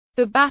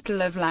The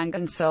Battle of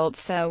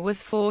Langensalza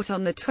was fought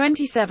on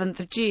 27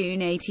 June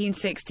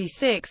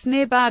 1866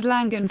 near Bad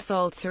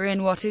Langensalza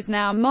in what is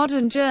now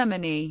modern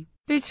Germany,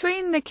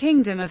 between the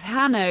Kingdom of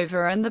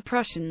Hanover and the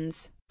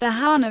Prussians. The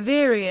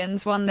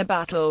Hanoverians won the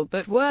battle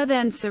but were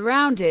then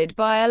surrounded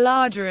by a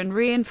larger and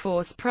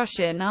reinforced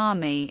Prussian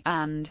army,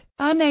 and,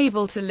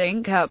 unable to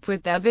link up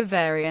with their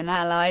Bavarian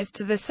allies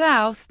to the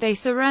south, they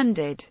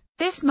surrendered.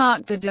 This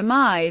marked the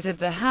demise of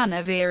the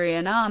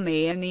Hanoverian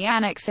army and the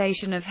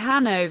annexation of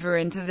Hanover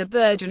into the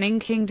burgeoning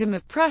Kingdom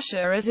of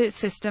Prussia as it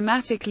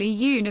systematically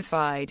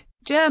unified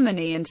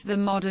Germany into the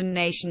modern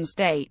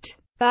nation-state.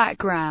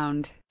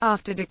 Background: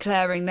 after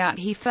declaring that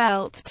he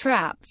felt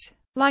trapped,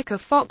 like a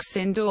fox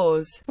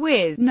indoors,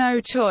 with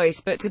no choice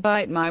but to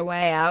bite my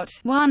way out,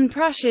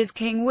 Prussia's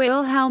King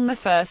Wilhelm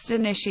I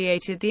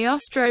initiated the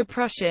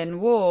Austro-Prussian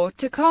War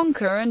to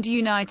conquer and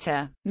unite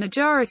a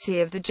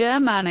majority of the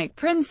Germanic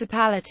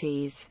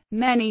principalities.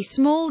 Many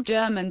small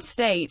German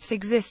states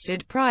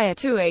existed prior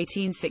to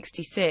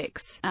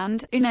 1866,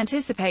 and, in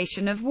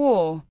anticipation of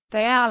war,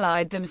 they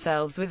allied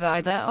themselves with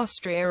either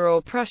Austria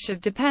or Prussia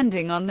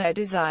depending on their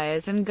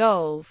desires and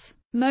goals.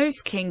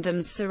 Most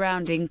kingdoms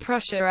surrounding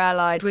Prussia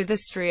allied with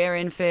Austria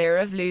in fear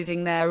of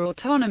losing their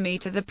autonomy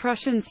to the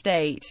Prussian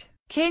state.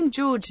 King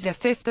George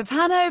V of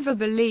Hanover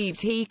believed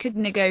he could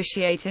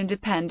negotiate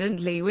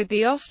independently with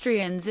the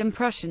Austrians and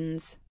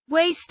Prussians,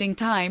 wasting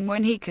time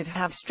when he could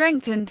have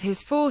strengthened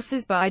his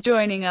forces by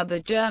joining other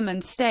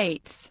German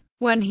states.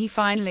 When he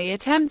finally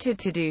attempted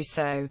to do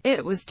so,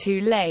 it was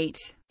too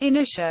late. In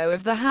a show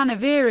of the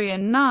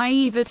Hanoverian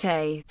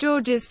naivete,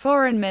 George's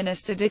foreign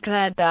minister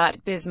declared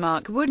that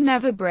Bismarck would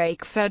never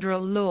break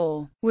federal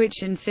law,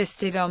 which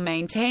insisted on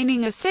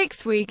maintaining a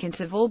 6-week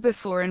interval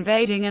before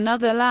invading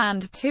another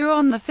land.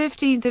 On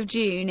 15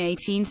 June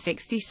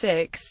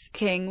 1866,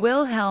 King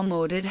Wilhelm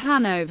ordered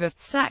Hanover,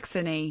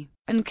 Saxony,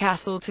 and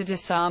Kassel to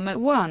disarm at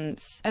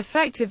once,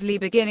 effectively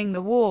beginning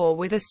the war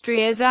with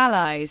Austria's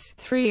allies.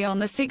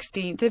 On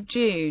 16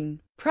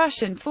 June,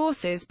 Prussian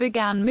forces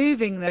began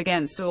moving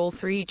against all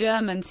three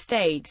German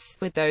states,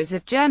 with those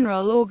of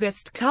General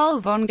August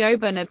Karl von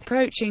Goeben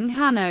approaching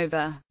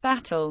Hanover.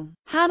 Battle.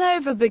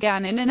 Hanover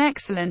began in an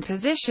excellent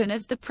position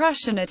as the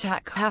Prussian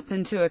attack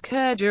happened to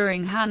occur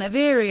during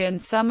Hanoverian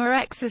summer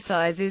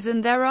exercises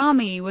and their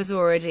army was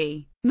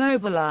already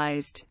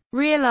mobilized.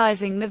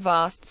 Realizing the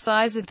vast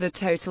size of the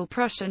total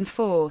Prussian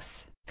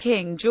force,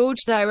 King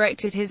George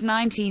directed his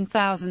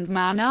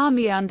 19,000-man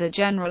army under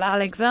General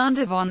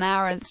Alexander von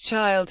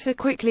Arenschild to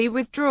quickly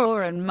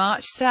withdraw and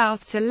march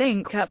south to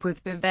link up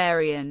with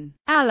Bavarian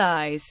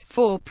allies.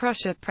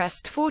 Prussia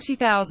pressed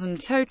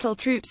 40,000 total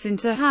troops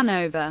into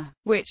Hanover,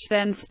 which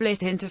then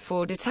split into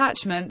 4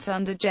 detachments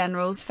under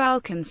Generals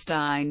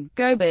Falkenstein,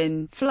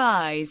 Goeben,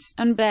 Flies,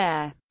 and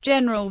Baer.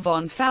 General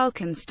von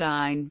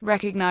Falkenstein,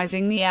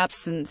 recognizing the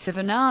absence of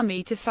an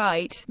army to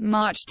fight,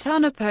 marched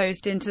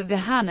unopposed into the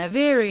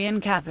Hanoverian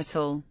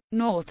capital.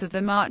 North of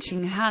the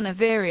marching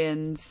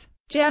Hanoverians,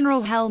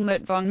 General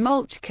Helmut von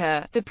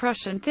Moltke, the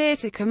Prussian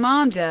theater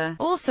commander,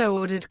 also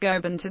ordered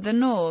Goeben to the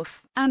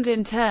north, and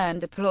in turn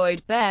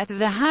deployed Baer to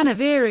the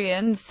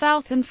Hanoverians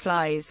south, and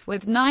Flies,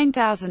 with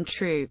 9,000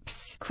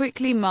 troops,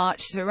 quickly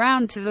marched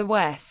around to the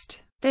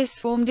west. This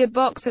formed a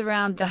box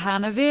around the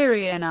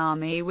Hanoverian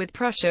army, with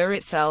Prussia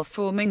itself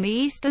forming the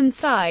eastern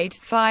side.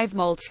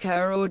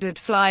 Moltke ordered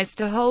Flies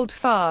to hold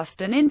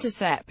fast and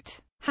intercept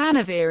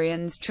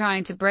Hanoverians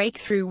trying to break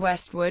through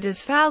westward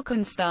as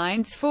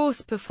Falkenstein's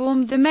force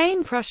performed the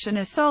main Prussian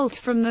assault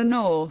from the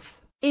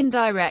north. In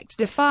direct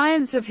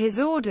defiance of his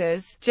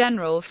orders,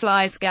 General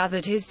Flies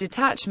gathered his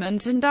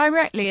detachment and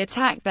directly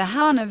attacked the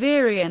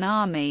Hanoverian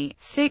army.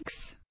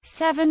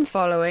 7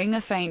 Following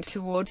a feint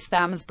towards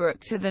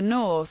Thamsbrook to the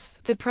north,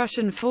 the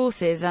Prussian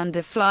forces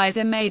under Flies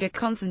made a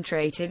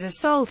concentrated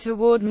assault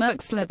toward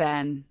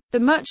Muxleben. The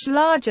much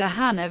larger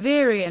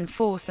Hanoverian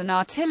force and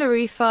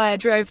artillery fire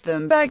drove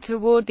them back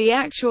toward the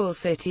actual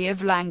city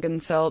of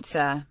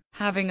Langensalza.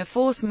 Having a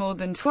force more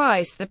than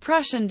twice the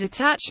Prussian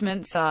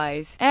detachment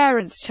size,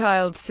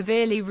 Arenschild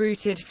severely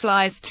routed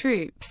Flies'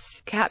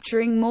 troops,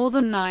 capturing more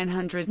than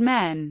 900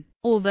 men.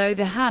 Although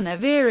the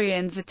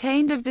Hanoverians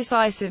attained a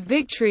decisive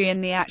victory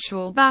in the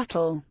actual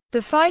battle,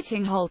 the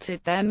fighting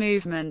halted their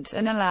movement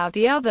and allowed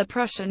the other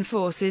Prussian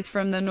forces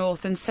from the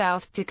north and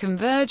south to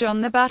converge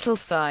on the battle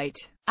site.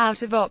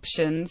 Out of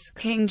options,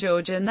 King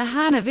George and the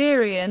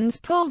Hanoverians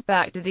pulled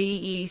back to the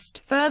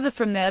east, further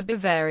from their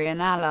Bavarian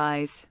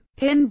allies.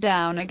 Pinned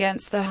down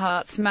against the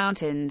Harz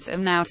Mountains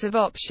and out of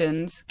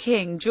options,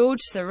 King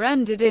George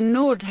surrendered in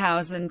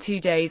Nordhausen 2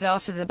 days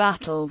after the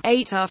battle.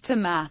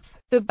 Aftermath.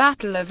 The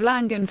Battle of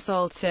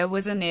Langensalza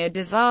was a near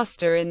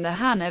disaster in the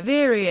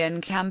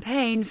Hanoverian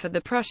campaign for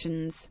the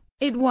Prussians.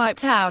 It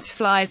wiped out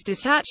Flies'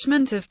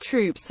 detachment of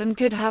troops and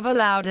could have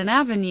allowed an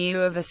avenue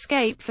of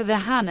escape for the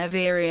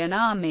Hanoverian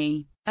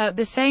army. At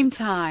the same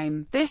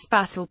time, this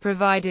battle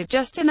provided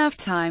just enough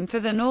time for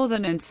the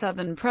northern and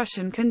southern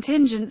Prussian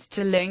contingents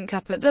to link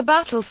up at the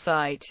battle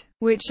site.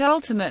 which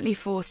ultimately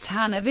forced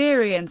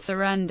Hanoverian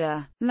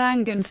surrender.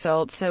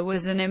 Langensalza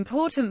was an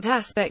important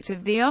aspect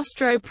of the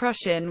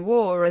Austro-Prussian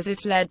War as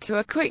it led to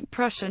a quick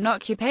Prussian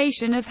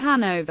occupation of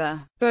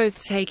Hanover,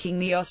 both taking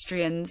the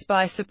Austrians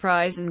by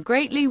surprise and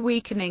greatly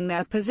weakening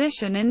their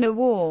position in the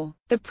war.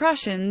 The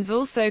Prussians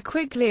also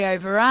quickly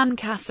overran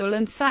Kassel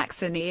and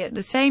Saxony at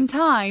the same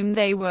time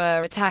they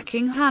were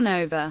attacking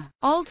Hanover.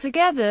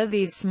 Altogether,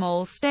 these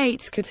small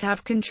states could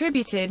have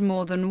contributed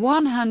more than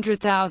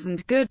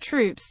 100,000 good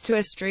troops to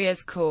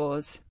Austria's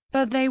cause,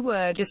 but they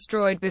were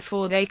destroyed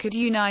before they could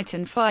unite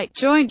and fight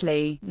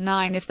jointly.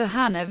 9. If the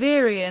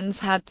Hanoverians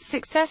had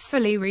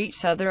successfully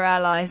reached other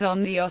allies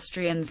on the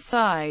Austrian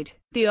side,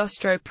 the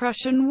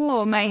Austro-Prussian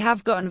War may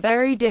have gone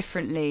very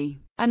differently.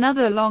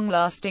 Another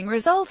long-lasting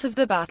result of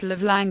the Battle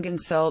of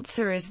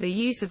Langensalza is the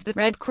use of the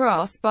Red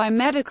Cross by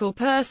medical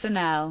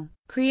personnel.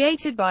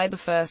 Created by the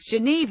First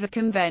Geneva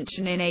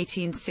Convention in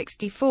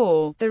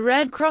 1864, the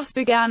Red Cross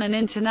began an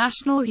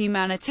international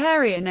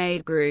humanitarian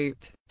aid group.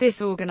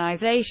 This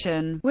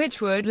organization,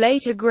 which would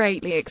later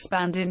greatly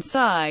expand in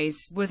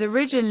size, was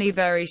originally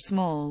very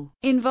small,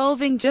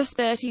 involving just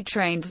 30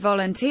 trained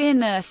volunteer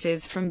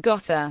nurses from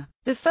Gotha.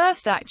 The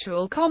first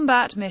actual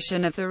combat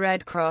mission of the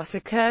Red Cross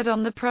occurred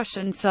on the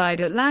Prussian side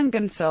at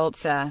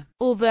Langensalza,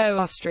 although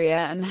Austria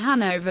and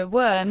Hanover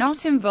were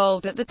not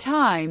involved at the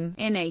time.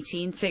 In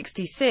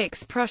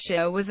 1866,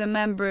 Prussia was a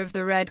member of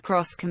the Red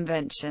Cross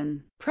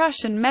Convention.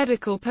 Prussian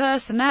medical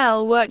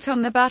personnel worked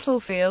on the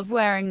battlefield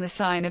wearing the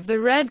sign of the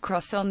Red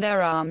Cross on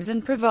their arms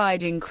and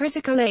providing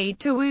critical aid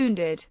to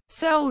wounded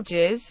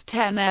soldiers.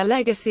 10. Their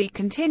legacy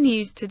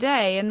continues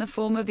today in the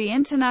form of the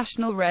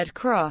International Red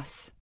Cross.